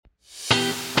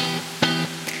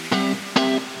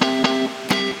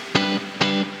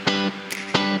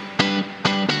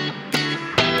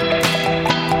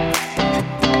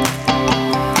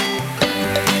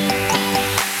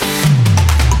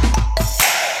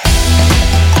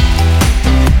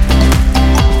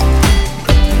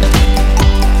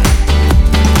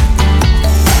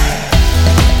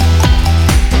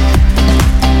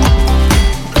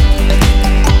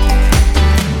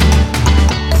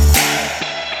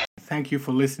thank you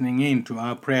for listening in to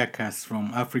our prayercast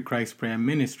from AfriChrist Prayer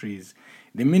Ministries,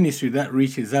 the ministry that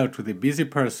reaches out to the busy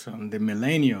person, the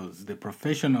millennials, the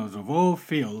professionals of all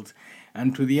fields,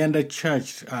 and to the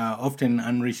underchurched, often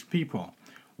unreached people.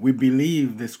 We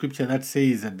believe the scripture that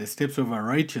says that the steps of a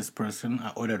righteous person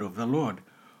are ordered of the Lord.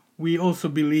 We also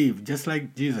believe, just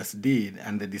like Jesus did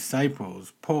and the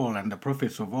disciples, Paul and the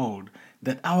prophets of old,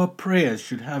 that our prayers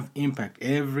should have impact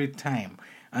every time.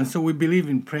 And so we believe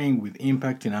in praying with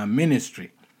impact in our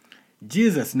ministry.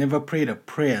 Jesus never prayed a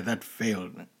prayer that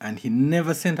failed, and he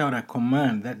never sent out a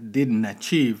command that didn't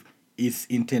achieve its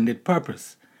intended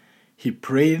purpose. He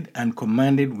prayed and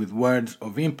commanded with words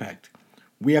of impact.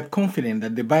 We are confident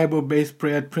that the Bible-based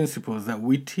prayer principles that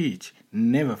we teach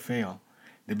never fail.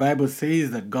 The Bible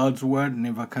says that God's word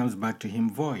never comes back to him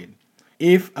void.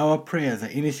 If our prayers are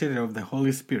initiated of the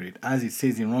Holy Spirit, as it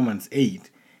says in Romans 8,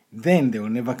 then they will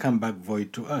never come back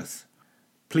void to us.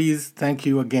 Please, thank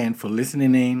you again for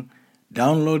listening in.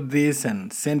 Download this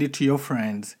and send it to your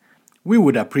friends. We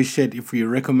would appreciate if you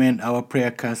recommend our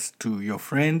prayercast to your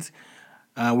friends.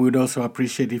 We would also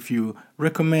appreciate if you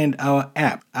recommend our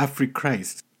app,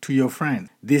 AfriChrist, to your friends.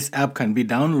 This app can be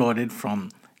downloaded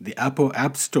from the Apple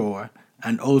App Store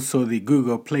and also the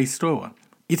Google Play Store.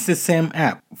 It's the same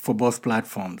app for both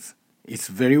platforms. It's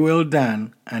very well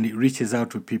done and it reaches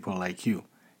out to people like you.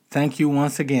 Thank you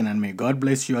once again, and may God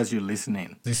bless you as you listen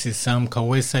in. This is Sam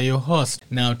Kawesa, your host.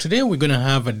 Now, today we're going to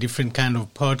have a different kind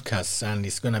of podcast, and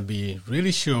it's going to be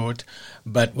really short.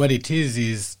 But what it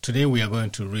is today we are going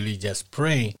to really just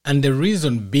pray. And the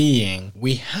reason being,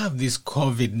 we have this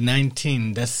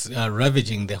COVID-19 that's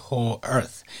ravaging the whole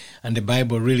earth. And the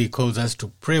Bible really calls us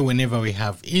to pray whenever we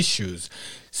have issues.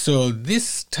 So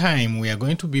this time we are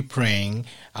going to be praying.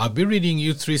 I'll be reading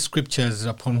you 3 scriptures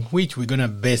upon which we're going to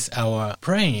base our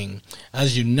praying.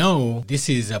 As you know, this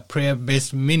is a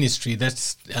prayer-based ministry that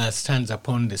stands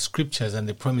upon the scriptures and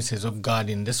the promises of God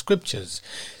in the scriptures.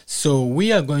 So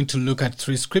we are going to look at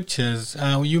 3 scriptures.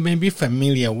 You may be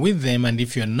familiar with them, and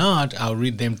if you're not, I'll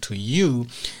read them to you,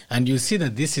 and you'll see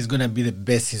that this is going to be the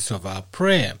basis of our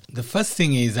prayer. The first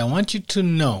thing is, I want you to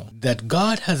know that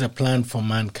God has a plan for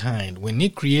mankind. When He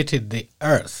created the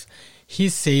earth, He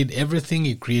said everything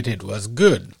He created was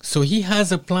good. So He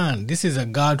has a plan. This is a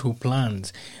God who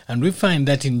plans. And we find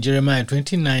that in Jeremiah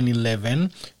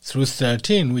 29:11 through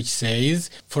 13, which says,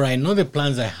 "For I know the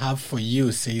plans I have for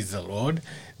you, says the Lord.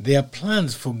 They are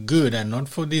plans for good and not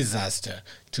for disaster,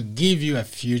 to give you a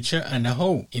future and a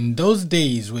hope. In those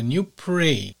days when you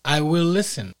pray, I will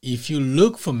listen. If you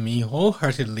look for me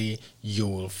wholeheartedly, you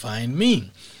will find me."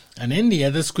 And then the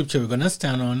other scripture we're going to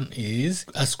stand on is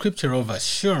a scripture of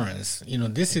assurance.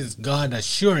 This is God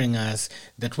assuring us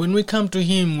that when we come to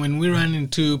Him, when we run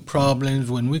into problems,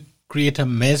 when we create a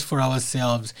mess for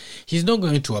ourselves, He's not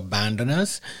going to abandon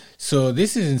us. So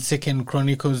this is in 2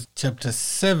 Chronicles chapter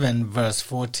 7 verse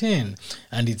 14.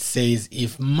 And it says,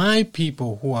 "If my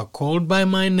people who are called by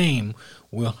my name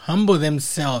will humble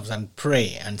themselves and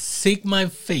pray and seek my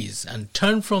face and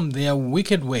turn from their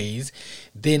wicked ways,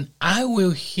 then I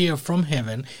will hear from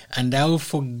heaven and I will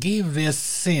forgive their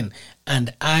sin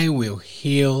and I will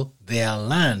heal their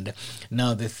land."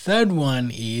 Now the third one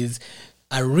is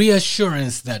a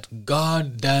reassurance that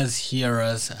God does hear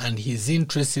us and He's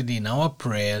interested in our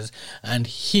prayers and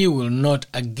He will not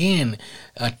again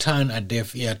turn a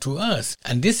deaf ear to us.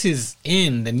 And this is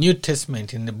in the New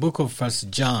Testament in the book of 1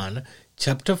 John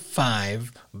chapter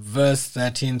 5 verse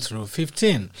 13 through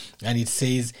 15. And it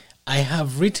says, "I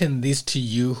have written this to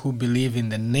you who believe in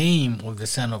the name of the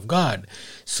Son of God,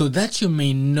 so that you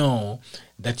may know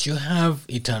that you have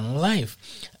eternal life.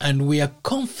 And we are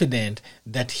confident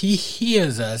that He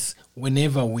hears us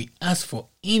whenever we ask for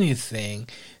anything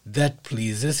that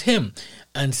pleases Him.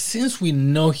 And since we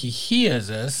know He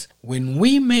hears us, when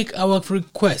we make our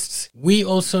requests, we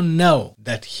also know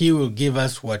that He will give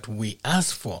us what we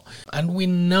ask for. And we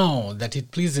know that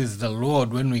it pleases the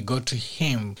Lord when we go to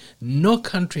Him. No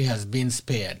country has been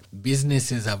spared.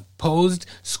 Businesses have paused,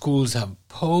 schools have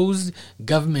paused,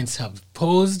 governments have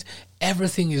paused.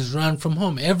 Everything is run from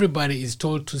home. Everybody is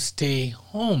told to stay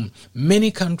home.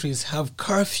 Many countries have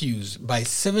curfews. By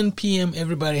 7 p.m.,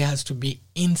 everybody has to be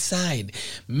inside.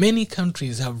 Many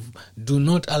countries do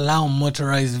not allow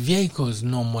motorized vehicles,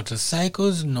 no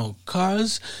motorcycles, no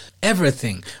cars,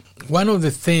 everything. One of the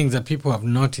things that people have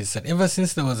noticed that ever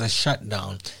since there was a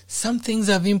shutdown, some things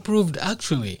have improved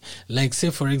actually. Like say,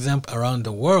 for example, around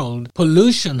the world,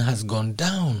 pollution has gone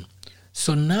down.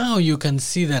 So now you can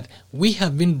see that we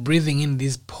have been breathing in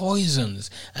these poisons,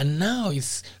 and now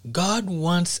God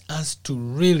wants us to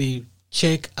really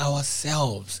check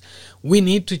ourselves. We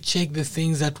need to check the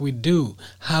things that we do.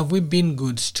 Have we been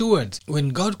good stewards? When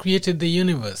God created the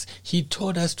universe, He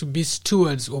taught us to be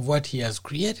stewards of what He has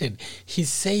created. He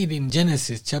said in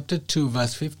Genesis chapter 2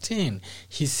 verse 15,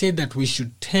 He said that we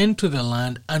should tend to the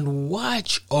land and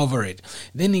watch over it.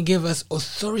 Then He gave us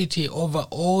authority over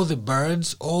all the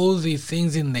birds, all the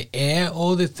things in the air,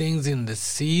 all the things in the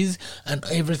seas, and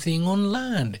everything on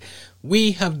land.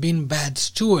 We have been bad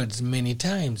stewards many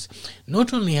times.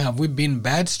 Not only have we been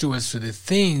bad stewards to the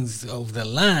things of the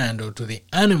land or to the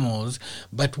animals,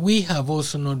 but we have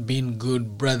also not been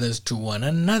good brothers to one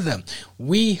another.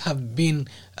 We have been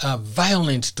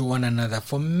violent to one another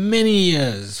for many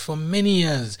years. For many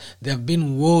years, there have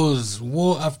been wars,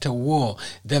 war after war.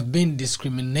 There have been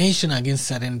discrimination against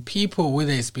certain people,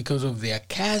 whether it's because of their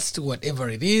caste, whatever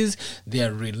it is,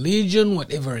 their religion,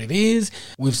 whatever it is.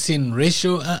 We've seen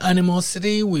racial animosity.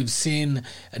 We've seen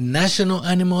national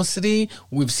animosity.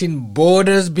 We've seen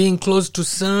borders being closed to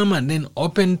some and then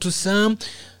open to some.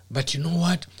 But you know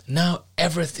what? Now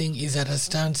everything is at a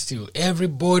standstill. Every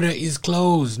border is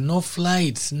closed. No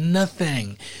flights,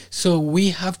 nothing. So we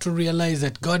have to realize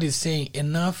that God is saying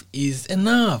enough is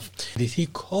enough. Did He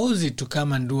cause it to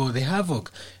come and do all the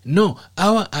havoc? No,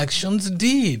 our actions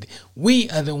did. We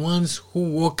are the ones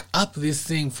who woke up this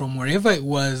thing from wherever it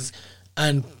was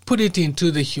and put it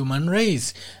into the human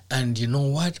race. And you know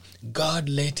what? God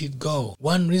let it go.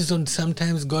 One reason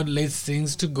sometimes God lets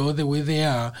things to go the way they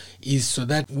are is so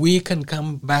that we can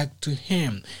come back to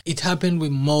Him. It happened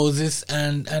with Moses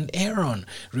and Aaron.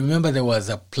 Remember, there was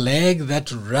a plague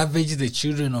that ravaged the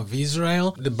children of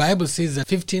Israel. The Bible says that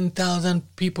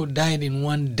 15,000 people died in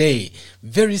one day.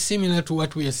 Very similar to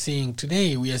what we are seeing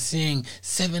today. We are seeing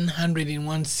 700 in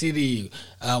one city,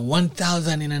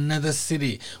 1,000 in another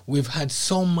city. We've had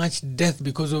so much death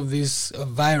because of this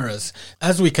virus.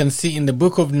 As we can see in the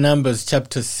book of Numbers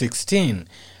chapter 16,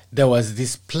 there was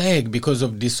this plague because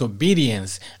of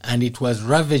disobedience, and it was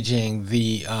ravaging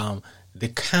the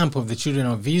camp of the children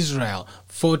of Israel.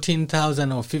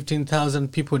 14,000 or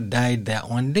 15,000 people died that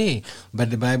one day.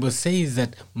 But the Bible says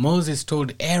that Moses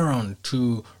told Aaron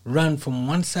to run from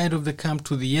one side of the camp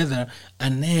to the other,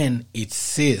 and then it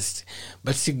ceased.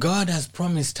 But see, God has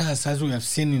promised us, as we have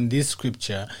seen in this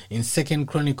scripture, in 2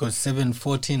 Chronicles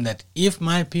 7:14, that if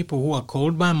my people who are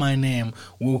called by my name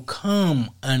will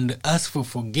come and ask for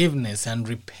forgiveness and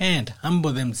repent,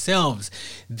 humble themselves,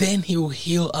 then He will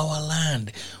heal our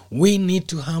land. We need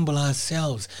to humble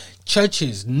ourselves.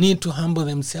 Churches need to humble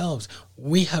themselves.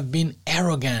 We have been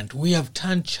arrogant. We have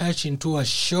turned church into a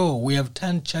show. We have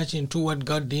turned church into what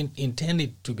God didn't intend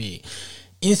it to be.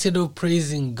 Instead of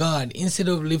praising God, instead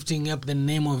of lifting up the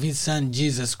name of His Son,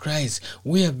 Jesus Christ,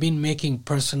 we have been making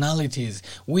personalities.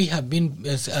 We have been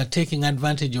taking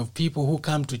advantage of people who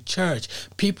come to church.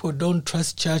 People don't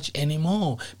trust church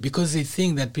anymore because they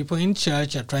think that people in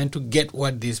church are trying to get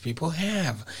what these people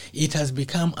have. It has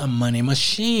become a money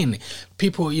machine.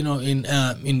 People,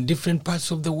 in different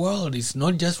parts of the world, it's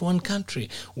not just one country,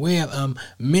 where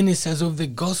ministers of the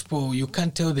gospel, you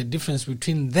can't tell the difference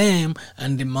between them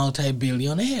and the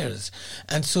multi-billionaires.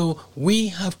 And so we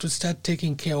have to start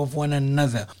taking care of one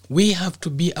another. We have to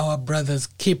be our brother's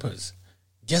keepers,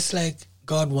 just like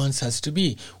God wants us to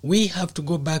be. We have to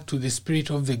go back to the spirit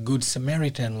of the Good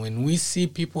Samaritan. When we see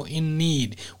people in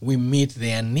need, we meet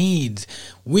their needs.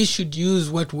 We should use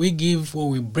what we give or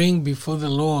we bring before the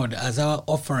Lord as our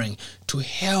offering to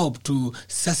help to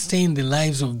sustain the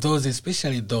lives of those,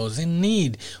 especially those in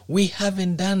need. We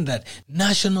haven't done that.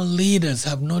 National leaders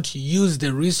have not used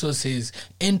the resources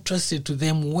entrusted to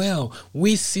them well.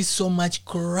 We see so much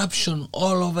corruption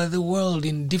all over the world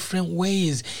in different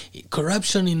ways.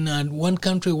 Corruption in one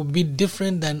country will be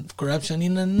different than corruption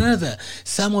in another.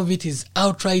 Some of it is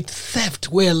outright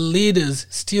theft, where leaders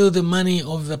steal the money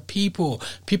of the people.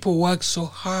 People work so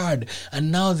hard,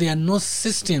 and now there are no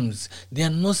systems. There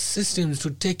are no systems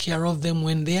to take care of them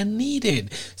when they are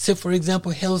needed. Say, for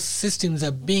example, health systems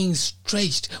are being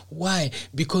stretched. Why?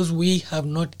 Because we have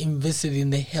not invested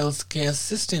in the healthcare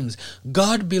systems.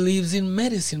 God believes in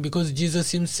medicine because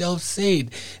Jesus Himself said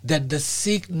that the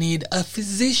sick need a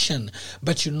physician.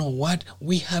 But you know what?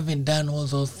 We haven't done all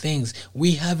those things.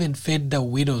 We haven't fed the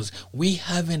widows. We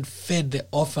haven't fed the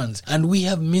orphans. And we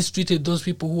have mistreated those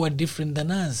people who are different than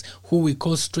us, who we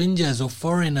call strangers or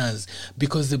foreigners,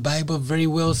 because the Bible very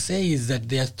well says that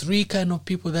there are three kinds of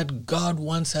people that God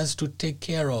wants us to take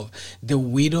care of: the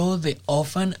widow, the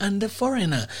orphan, and the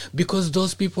foreigner, because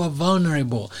those people are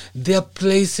vulnerable. Their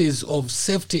places of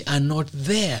safety are not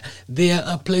there.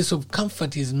 Their place of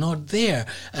comfort is not there,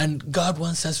 and God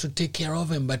wants us to take care of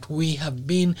them, but we we have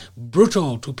been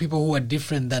brutal to people who are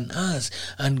different than us.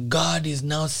 And God is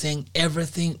now saying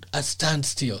everything at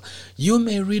standstill. You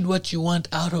may read what you want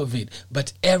out of it,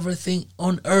 but everything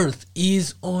on earth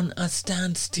is on a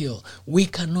standstill. We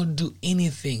cannot do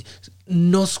anything.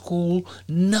 No school,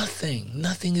 nothing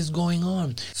is going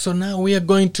on. So now we are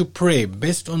going to pray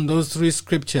based on those three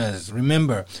scriptures.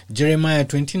 Remember, Jeremiah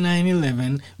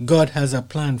 29:11, God has a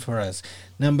plan for us.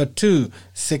 Number 2,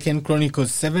 2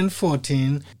 Chronicles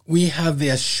 7:14, we have the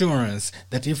assurance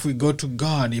that if we go to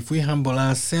God, if we humble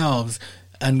ourselves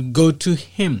and go to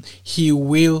Him, He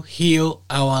will heal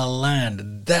our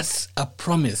land. That's a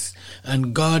promise.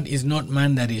 And God is not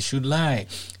man that He should lie.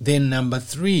 Then number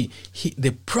 3,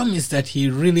 the promise that He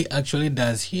really actually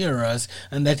does hear us,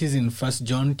 and that is in 1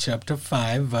 John chapter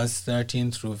 5, verse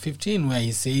 13 through 15, where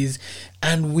He says,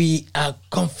 and we are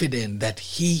confident that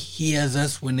He hears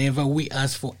us whenever we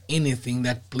ask for anything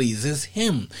that pleases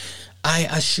Him. I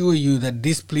assure you that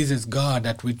this pleases God,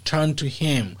 that we turn to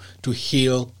Him to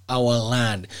heal our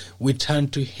land. We turn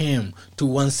to Him to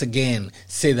once again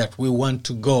say that we want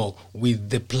to go with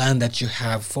the plan that you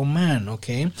have for man,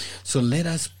 okay? So let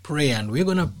us pray, and we're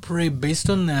going to pray based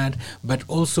on that, but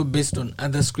also based on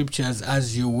other scriptures,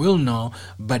 as you will know.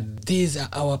 But these are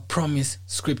our promise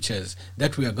scriptures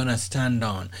that we are going to stand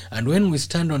on. And when we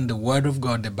stand on the Word of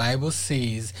God, the Bible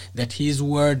says that His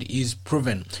Word is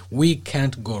proven. We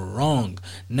can't go wrong.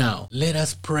 Now, let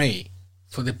us pray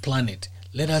for the planet.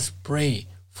 Let us pray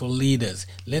for leaders.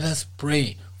 Let us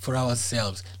pray for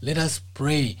ourselves. Let us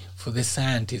pray for the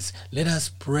scientists. Let us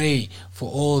pray for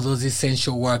all those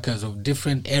essential workers of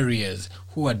different areas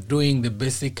who are doing the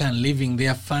best they can, leaving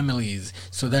their families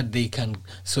so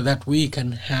that we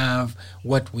can have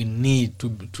what we need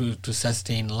to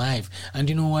sustain life. And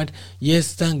you know what?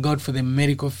 Yes, thank God for the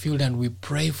medical field, and we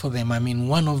pray for them. I'm in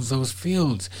one of those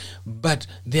fields. But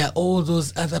there are all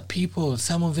those other people.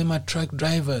 Some of them are truck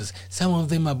drivers. Some of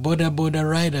them are border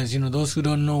riders. You know, those who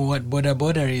don't know what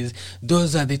border is,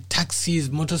 those are the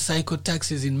taxis, motorcycle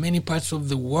taxis in many parts of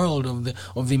the world, of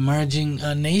the emerging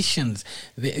nations.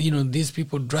 These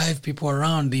people drive people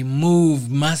around. They move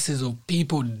masses of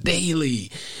people daily,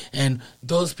 and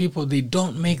those people, they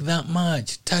don't make that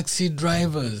much. Taxi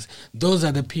drivers, those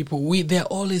are the people. They're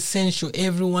all essential.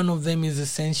 Every one of them is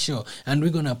essential, and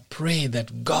we're gonna pray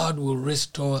that God will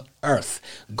restore Earth.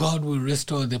 God will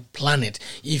restore the planet.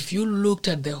 If you looked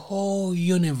at the whole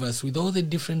universe with all the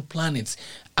different planets,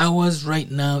 ours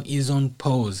right now is on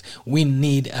pause. We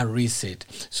need a reset.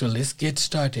 So let's get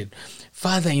started.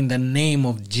 Father, in the name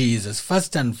of Jesus,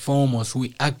 first and foremost,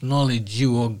 we acknowledge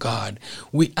you, O God.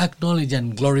 We acknowledge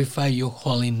and glorify your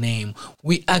holy name.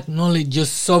 We acknowledge your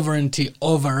sovereignty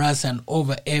over us and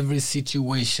over every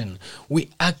situation.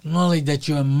 We acknowledge that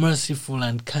you are merciful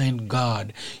and kind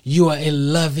God. You are a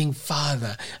loving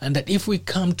Father, and that if we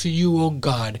come to you, O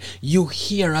God, you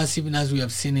hear us, even as we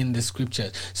have seen in the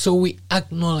scriptures. So we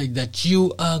acknowledge that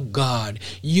you are God.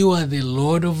 You are the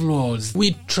Lord of Lords.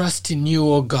 We trust in you,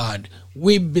 O God.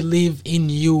 We believe in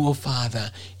you, O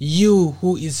Father, you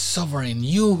who is sovereign,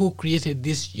 you who created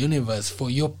this universe for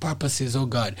your purposes, O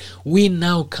God. We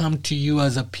now come to you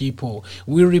as a people.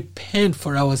 We repent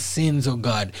for our sins, O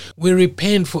God. We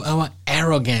repent for our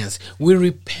arrogance. We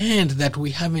repent that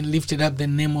we haven't lifted up the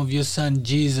name of your Son,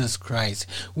 Jesus Christ.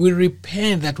 We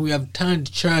repent that we have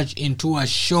turned church into a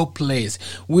show place.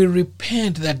 We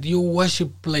repent that your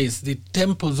worship place, the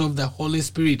temples of the Holy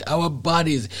Spirit, our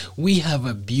bodies, we have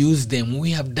abused them.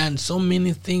 We have done so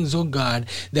many things, oh God,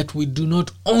 that we do not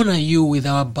honor you with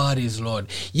our bodies, Lord.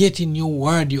 Yet in your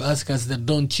word you ask us that,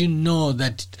 don't you know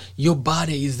that your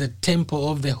body is the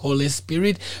temple of the Holy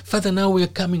Spirit? Father, now we are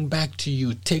coming back to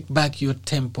you. Take back your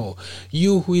temple.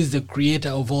 You who is the creator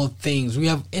of all things. We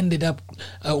have ended up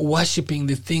worshipping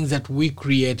the things that we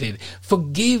created.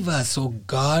 Forgive us, oh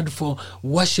God, for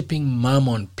worshipping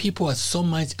mammon. People are so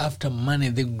much after money,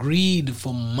 the greed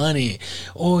for money.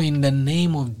 Oh, in the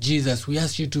name of Jesus, we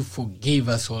ask you to forgive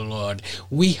us, oh Lord.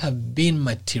 We have been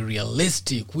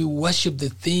materialistic. We worship the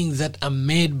things that are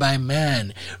made by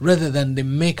man rather than the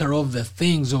maker of the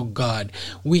things, oh God.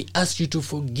 We ask you to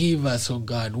forgive us, oh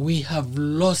God. We have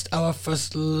lost our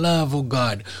first love, oh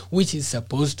God, which is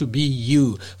supposed to be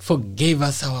you. Forgive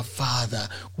us, our Father.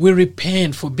 We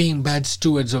repent for being bad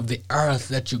stewards of the earth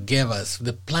that you gave us,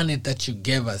 the planet that you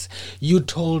gave us. You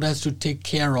told us to take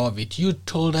care of it. You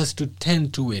told us to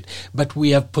tend to it, but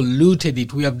we have polluted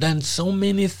it. We have done so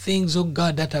many things, oh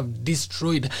God, that have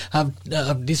destroyed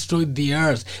the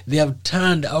earth. They have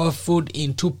turned our food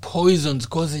into poisons,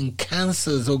 causing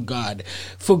cancers, oh God.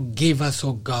 Forgive us,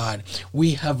 oh God.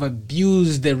 We have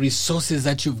abused the resources resources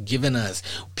that you've given us.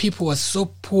 People are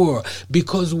so poor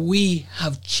because we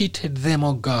have cheated them,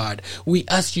 oh God. We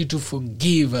ask you to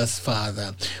forgive us,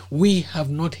 Father. We have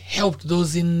not helped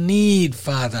those in need,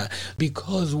 Father,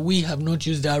 because we have not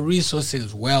used our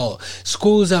resources well.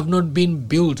 Schools have not been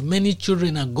built. Many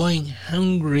children are going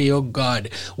hungry, oh God.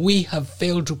 We have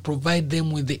failed to provide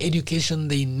them with the education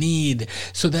they need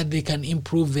so that they can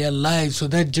improve their lives, so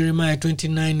that Jeremiah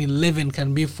 29:11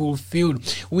 can be fulfilled.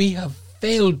 We have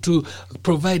failed to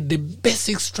provide the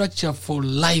basic structure for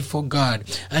life, oh God,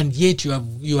 and yet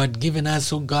you had given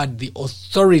us, oh God, the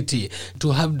authority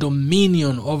to have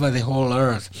dominion over the whole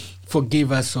earth.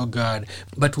 Forgive us, oh God.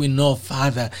 But we know,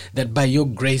 Father, that by your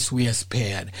grace we are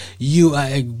spared. You are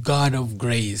a God of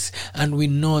grace. And we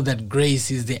know that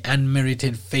grace is the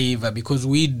unmerited favor because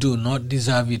we do not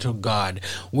deserve it, oh God.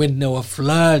 When there were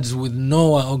floods with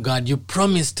Noah, oh God, you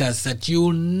promised us that you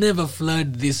will never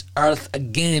flood this earth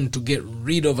again to get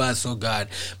rid of us, oh God.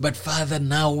 But Father,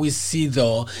 now we see,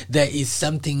 though, there is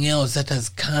something else that has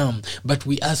come. But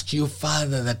we ask you,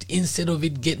 Father, that instead of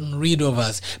it getting rid of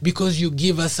us, because you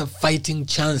give us a fighting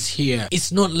chance here.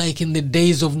 It's not like in the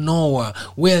days of Noah,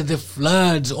 where the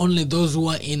floods, only those who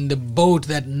are in the boat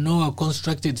that Noah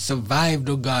constructed survived,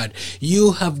 oh God.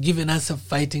 You have given us a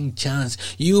fighting chance.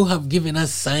 You have given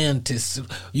us scientists.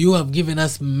 You have given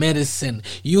us medicine.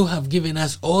 You have given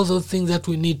us all those things that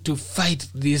we need to fight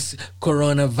this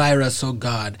coronavirus, oh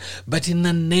God. But in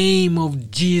the name of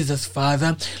Jesus,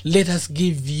 Father, let us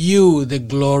give you the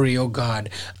glory, oh God.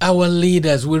 Our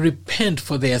leaders, we repent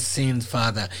for their sins,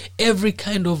 Father. Every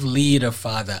kind of leader,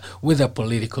 Father, whether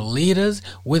political leaders,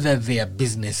 whether they are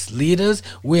business leaders,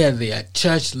 whether they are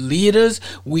church leaders,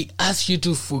 we ask you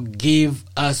to forgive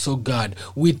us, oh God.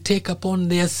 We take upon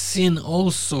their sin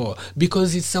also,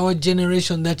 because it's our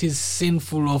generation that is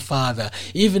sinful, oh Father.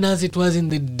 Even as it was in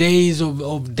the days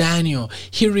of Daniel,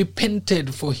 he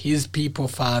repented for his people,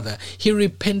 Father. He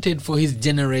repented for his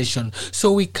generation.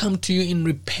 So we come to you in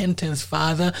repentance,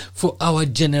 Father, for our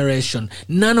generation.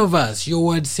 None of us, your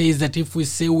word says that if we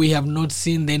say we have not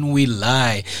sinned, then we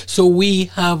lie. So we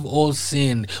have all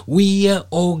sinned. We are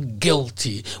all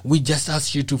guilty. We just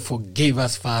ask you to forgive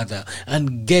us, Father,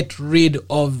 and get rid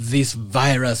of this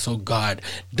virus, oh God.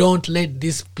 Don't let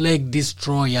this plague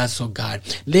destroy us, oh God.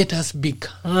 Let us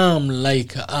become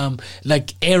like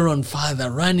Aaron, Father,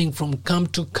 running from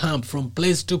camp to camp, from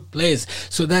place to place,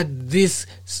 so that this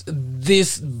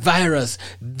virus,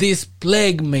 this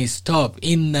plague may stop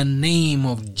in the name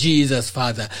of Jesus,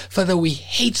 Father. Father, we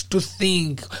hate to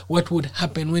think what would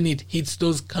happen when it hits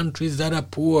those countries that are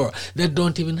poor, that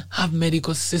don't even have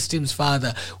medical systems,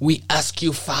 Father. We ask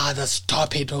you, Father,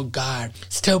 stop it, oh God.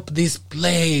 Stop this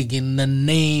plague in the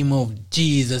name of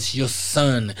Jesus, your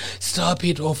Son. Stop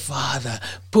it, oh Father.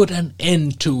 Put an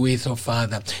end to it, oh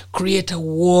Father. Create a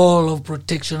wall of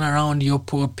protection around your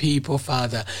poor people,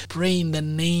 Father. Pray in the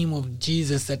name of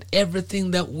Jesus that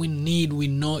everything that we need, we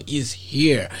know is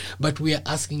here. But we are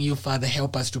asking you, Father,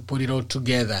 help us to put it all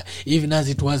together, even as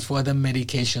it was for other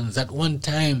medications. At one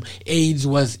time, AIDS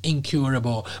was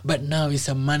incurable, but now it's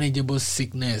a manageable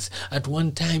sickness. At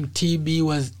one time, TB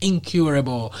was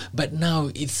incurable, but now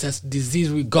it's a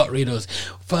disease we got rid of.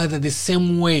 Father, the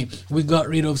same way we got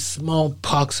rid of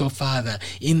smallpox, oh Father,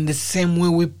 in the same way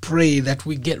we pray that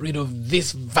we get rid of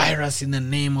this virus in the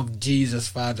name of Jesus,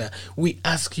 Father. We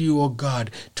ask you, oh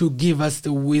God, to give us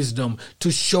the wisdom,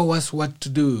 to show us what to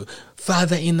do.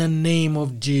 Father, in the name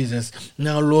of Jesus.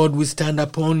 Now, Lord, we stand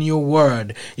upon your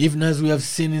word, even as we have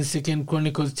seen in 2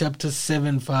 Chronicles chapter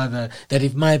 7, Father, that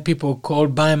if my people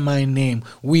called by my name,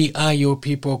 we are your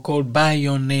people called by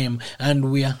your name,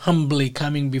 and we are humbly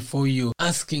coming before you,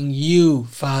 asking you,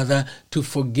 Father, to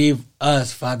forgive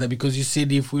us, Father, because you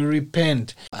said if we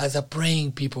repent as a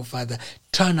praying people, Father,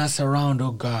 turn us around, oh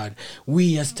God.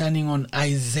 We are standing on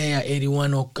Isaiah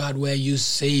 81, oh God, where you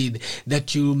said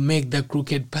that you make the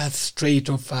crooked path straight,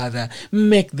 oh Father.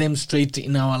 Make them straight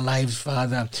in our lives,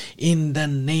 Father, in the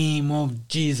name of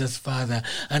Jesus, Father.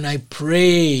 And I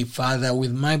pray, Father,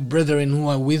 with my brethren who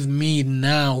are with me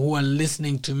now, who are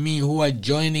listening to me, who are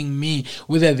joining me,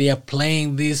 whether they are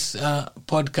playing this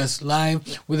podcast live,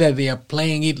 whether they are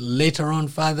playing it later on,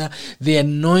 Father, the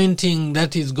anointing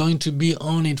that is going to be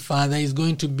on it, Father, is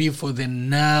going to be for the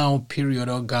now period,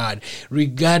 oh God,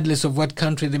 regardless of what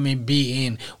country they may be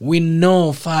in. We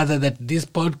know, Father, that this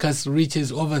podcast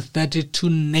reaches over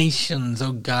 32 nations,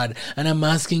 oh God, and I'm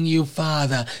asking you,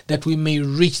 Father, that we may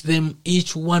reach them,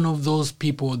 each one of those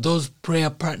people, those prayer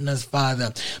partners,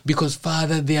 Father, because,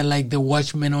 Father, they are like the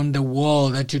watchmen on the wall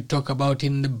that you talk about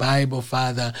in the Bible,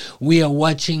 Father. We are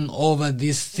watching over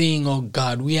this thing, oh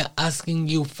God. We are asking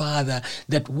you, Father,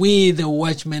 that we, the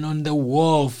watchmen on the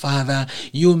wall, Father,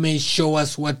 you may show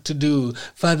us what to do.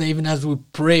 Father, even as we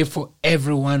pray for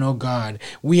everyone, oh God,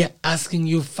 we are asking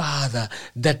you, Father,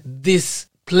 that this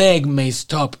plague may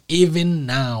stop even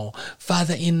now.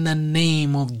 Father, in the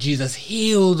name of Jesus,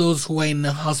 heal those who are in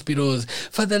the hospitals.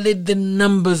 Father, let the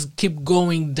numbers keep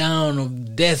going down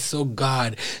of deaths, oh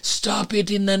God. Stop it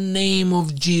in the name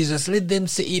of Jesus. Let them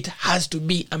say it has to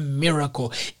be a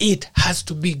miracle. It has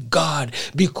to be God,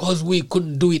 because we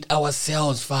couldn't do it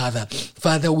ourselves, Father.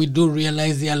 Father, we do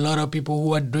realize there are a lot of people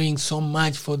who are doing so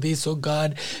much for this, oh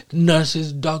God.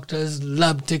 Nurses, doctors,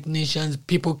 lab technicians,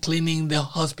 people cleaning the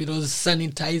hospitals,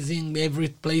 sanitizing every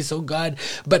place, oh God.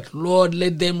 But Lord,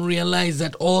 let them realize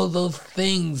that all those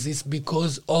things is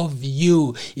because of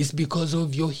you. It's because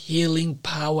of your healing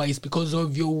power. It's because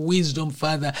of your wisdom,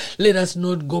 Father. Let us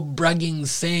not go bragging,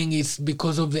 saying it's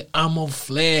because of the arm of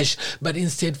flesh, but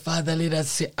instead, Father, let us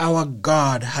say our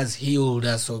God has healed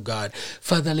us, oh God.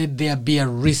 Father, let there be a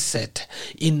reset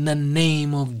in the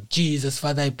name of Jesus.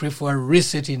 Father, I pray for a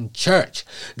reset in church,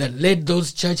 that let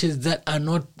those churches that are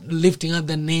not lifting up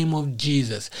the name of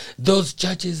Jesus, those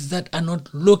churches that are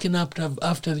not looking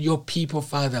after your people,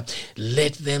 Father,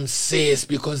 let them cease,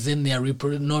 because then they are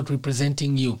not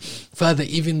representing you. Father,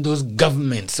 even those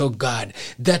governments, oh God,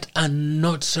 that are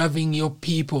not serving your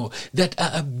people, that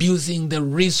are abusing the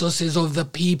resources of the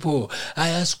people, I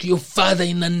ask you, Father,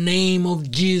 in the name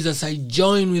of Jesus, I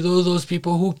join with all those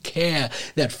people who care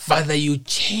that, Father, you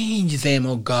change them,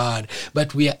 oh God.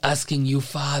 But we are asking you,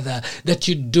 Father, that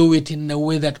you do it in the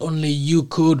way that only you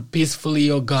could, peacefully,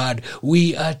 oh God.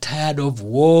 We are tired of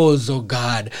wars, oh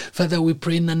God. Father, we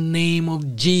pray in the name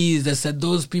of Jesus that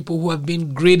those people who have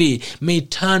been greedy may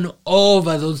turn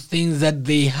over those things that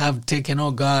they have taken,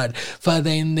 oh God. Father,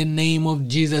 in the name of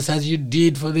Jesus, as you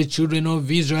did for the children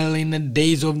of Israel in the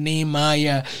days of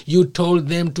Nehemiah, you told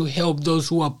them to help those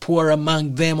who are poor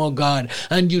among them, oh God,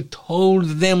 and you told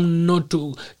them not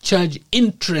to charge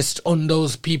interest on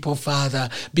those people, Father,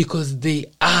 because they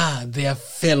are their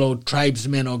fellow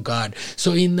tribesmen, oh God.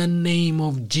 So in the name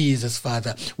of Jesus,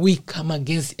 Father, we come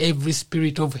against every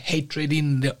spirit of hatred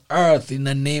in the earth in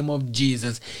the name of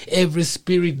Jesus. Every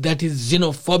spirit that is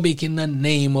xenophobic in the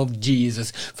name of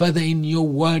Jesus. Father, in your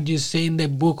word you say in the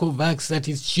book of Acts that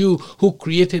it's you who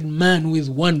created man with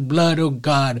one blood, oh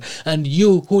God, and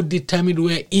you who determined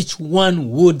where each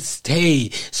one would stay.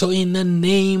 So in the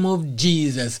name of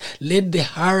Jesus, let the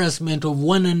harassment of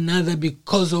one another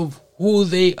because of who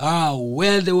they are,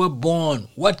 where they were born,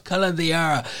 what color they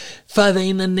are, Father,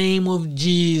 in the name of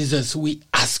Jesus, we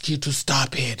ask you to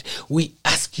stop it. We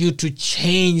ask you to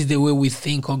change the way we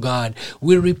think, oh God.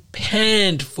 We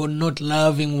repent for not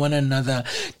loving one another.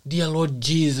 Dear Lord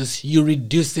Jesus, you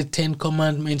reduced the 10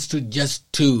 commandments to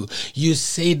just 2. You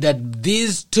say that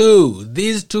these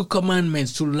two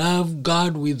commandments, to love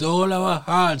God with all our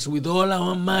hearts, with all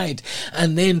our might,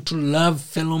 and then to love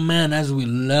fellow man as we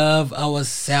love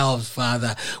ourselves,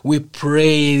 Father. We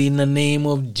pray in the name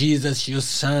of Jesus, your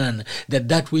Son,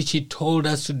 that which he told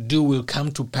us to do will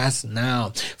come to pass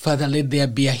now. Father, let there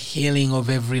be a healing of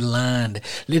every land.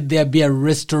 Let there be a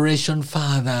restoration,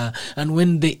 Father. And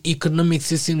when the economic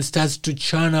system starts to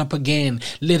churn up again,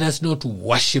 let us not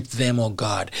worship them, oh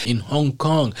God. In Hong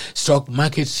Kong, stock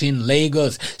markets in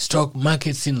Lagos, stock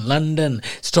markets in London,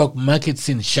 stock markets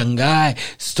in Shanghai,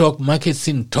 stock markets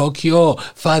in Tokyo.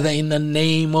 Father, in the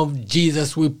name of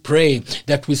Jesus, we pray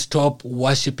that we stop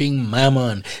worshiping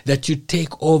mammon, that you take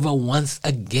over once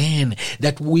again,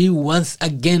 that we once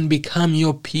again become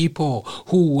your people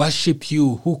who worship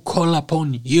you, who call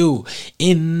upon you.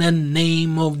 In the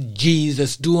name of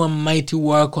Jesus, do a mighty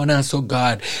work on us, oh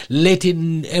God. Let it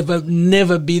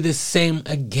never be the same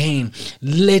again.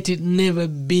 Let it never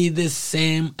be the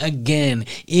same again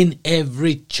in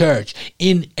every church,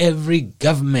 in every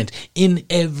government, in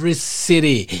every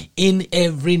city, in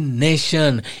every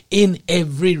nation, in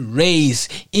every race,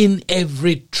 in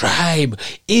every tribe,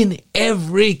 in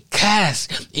every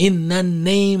caste. In the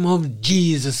name of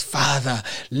Jesus, Father,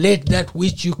 let that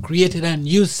which you created and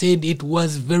you said it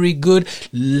was very good,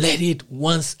 let it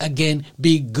once again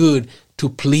be good to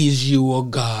please you, O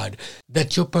God,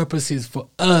 that your purposes for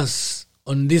us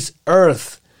on this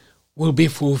earth will be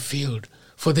fulfilled.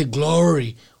 for the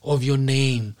glory of your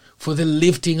name, for the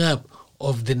lifting up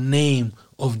of the name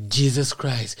of Jesus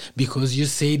Christ, because you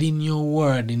said in your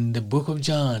word in the book of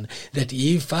John that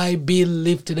if I be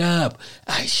lifted up,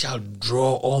 I shall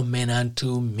draw all men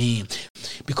unto me.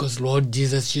 Because Lord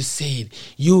Jesus, you said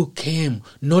you came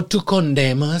not to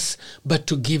condemn us, but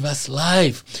to give us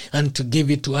life and to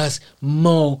give it to us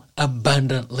more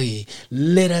abundantly.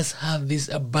 Let us have this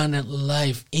abundant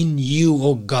life in you,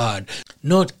 O God,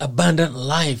 not abundant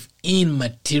life in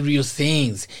material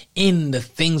things, in the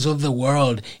things of the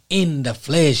world, in the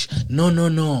flesh.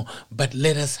 No. But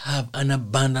let us have an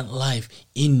abundant life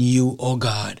in you, O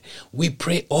God. We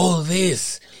pray all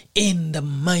this in the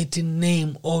mighty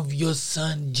name of your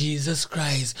Son, Jesus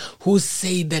Christ, who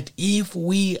said that if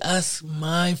we ask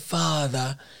my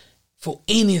Father for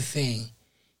anything,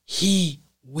 he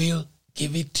will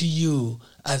give it to you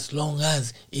as long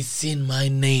as it's in my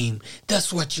name.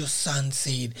 That's what your Son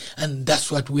said, and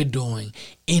that's what we're doing.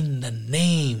 In the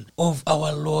name of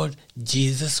our Lord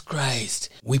Jesus Christ,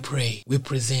 we pray, we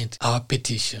present our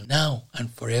petition now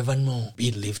and forevermore.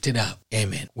 Be lifted up.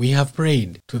 Amen. We have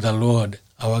prayed to the Lord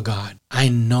our God. I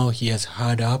know he has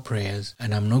heard our prayers,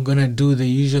 and I'm not going to do the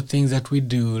usual things that we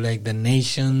do, like the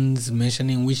nations,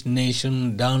 mentioning which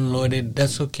nation downloaded.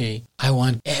 That's okay. I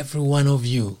want every one of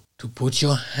you to put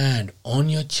your hand on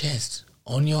your chest,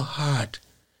 on your heart,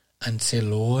 and say,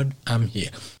 Lord, I'm here.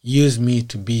 Use me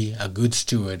to be a good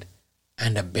steward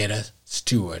and a better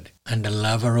steward and a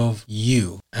lover of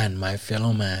you and my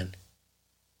fellow man.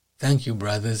 Thank you,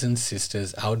 brothers and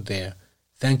sisters out there.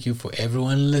 Thank you for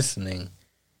everyone listening.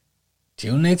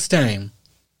 Till next time,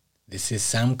 this is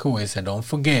Sam Kawesa. Don't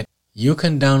forget, you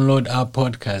can download our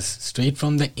podcast straight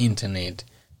from the internet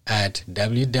at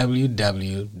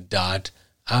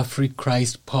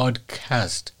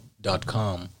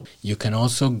www.africhristpodcast.com. You can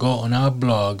also go on our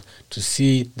blog to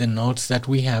see the notes that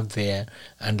we have there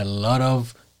and a lot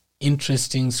of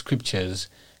interesting scriptures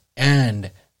and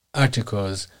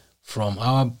articles from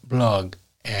our blog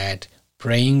at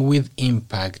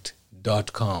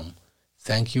prayingwithimpact.com.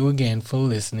 Thank you again for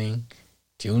listening.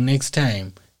 Till next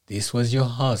time, this was your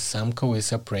host, Sam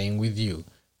Kawesa, praying with you.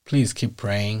 Please keep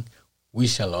praying. We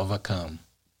shall overcome.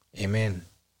 Amen.